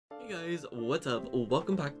Hey guys, what's up?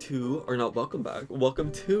 Welcome back to, or not welcome back,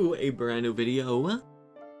 welcome to a brand new video.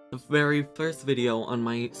 The very first video on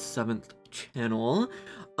my 7th channel.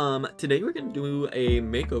 Today we're gonna do a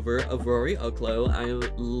makeover of Rory Oaklow. I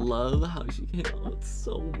love how she came out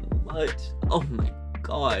so much. Oh my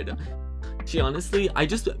god. She honestly, I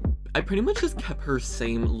pretty much just kept her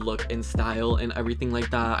same look and style and everything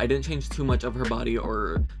like that. I didn't change too much of her body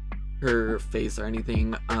or her face or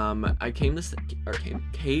anything. I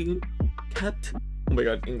kept oh my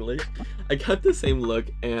god, English. I kept the same look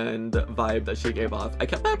and vibe that she gave off. I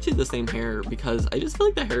kept actually the same hair because I just feel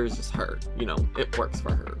like the hair is just her, you know, it works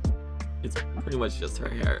for her. It's pretty much just her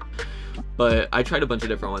hair. But I tried a bunch of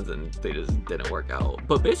different ones and they just didn't work out.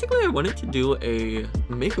 But basically I wanted to do a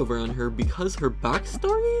makeover on her because her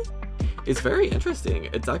backstory is very interesting.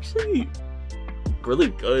 It's actually really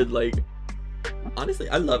good. Like, honestly,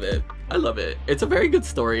 I love it. I love it. It's a very good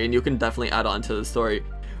story and you can definitely add on to the story.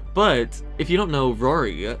 But if you don't know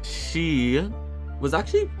Rory, she was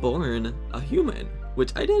actually born a human,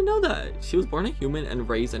 which I didn't know that. She was born a human and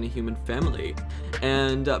raised in a human family.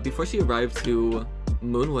 And before she arrived to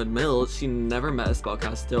Moonwood Mills, she never met a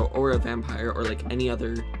spellcaster or a vampire or like any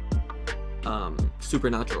other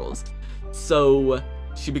supernaturals. So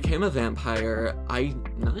she became a vampire. I'm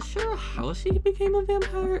not sure how she became a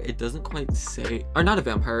vampire. It doesn't quite say. Or not a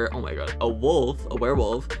vampire. Oh my god. A wolf. A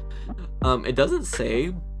werewolf. It doesn't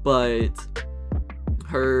say, but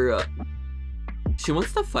she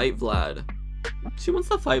wants to fight Vlad. She wants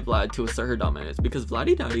to fight Vlad to assert her dominance because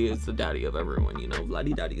Vladdy Daddy is the daddy of everyone, you know?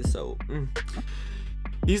 Vladdy Daddy is so...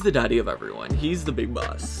 He's the daddy of everyone. He's the big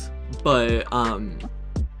boss. But,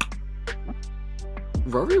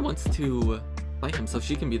 Rory wants to fight him so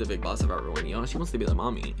she can be the big boss of everyone, you know? She wants to be the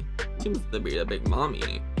mommy. She wants to be the big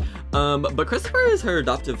mommy. But Christopher is her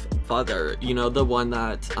adoptive father, you know, the one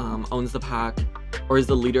that owns the pack, or is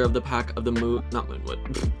the leader of the pack of the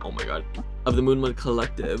Moonwood, oh my god, of the Moonwood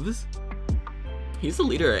collectives. He's the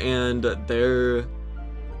leader, and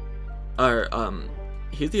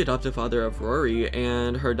he's the adoptive father of Rory,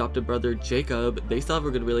 and her adopted brother Jacob. They still have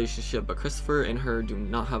a good relationship, but Christopher and her do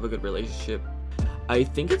not have a good relationship. I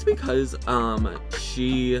think it's because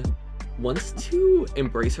she wants to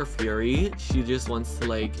embrace her fury. She just wants to,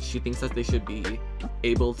 like, she thinks that they should be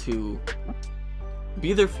able to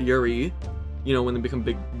be their fury, you know, when they become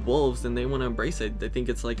big wolves, and they want to embrace it. They think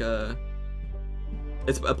it's like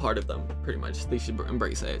it's a part of them, pretty much. They should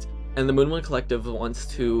embrace it. And the Moonwood Collective wants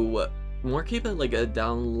to more keep it like a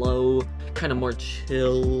down low, kind of more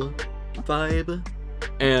chill vibe.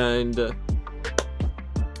 And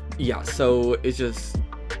yeah, so it just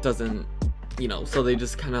doesn't, you know, so they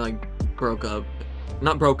just kind of like broke up.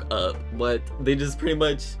 Not broke up, but they just pretty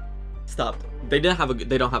much stopped. They don't have a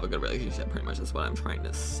good relationship, pretty much is what I'm trying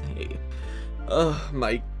to say. Oh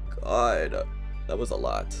my god, that was a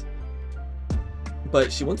lot.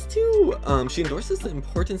 But she wants to, she endorses the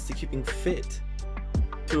importance to keeping fit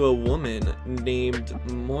to a woman named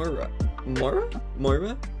Mora?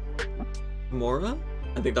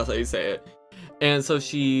 I think that's how you say it. And so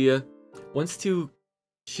she wants to,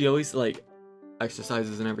 she always like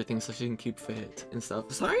exercises and everything so she can keep fit and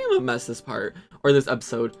stuff. Sorry I'm a mess this part, or this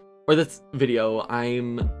episode, or this video.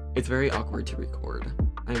 It's very awkward to record.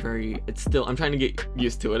 I'm trying to get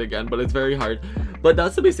used to it again, but it's very hard. But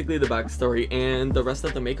that's basically the backstory and the rest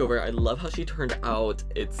of the makeover. I love how she turned out.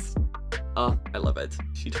 I love it.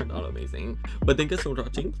 She turned out amazing. But thank you so much for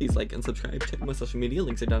watching. Please like and subscribe. Check my social media.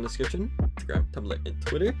 Links are down in the description. Instagram, Tumblr, and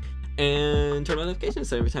Twitter. And turn on notifications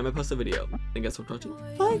so every time I post a video. Thank you so much for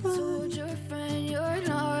watching. Bye guys. Told your friend you're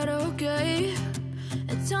not okay.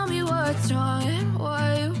 And tell me what's wrong and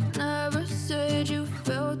why you never said you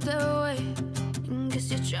felt that way. Guess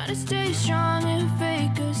you're trying to stay strong and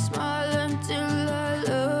fake a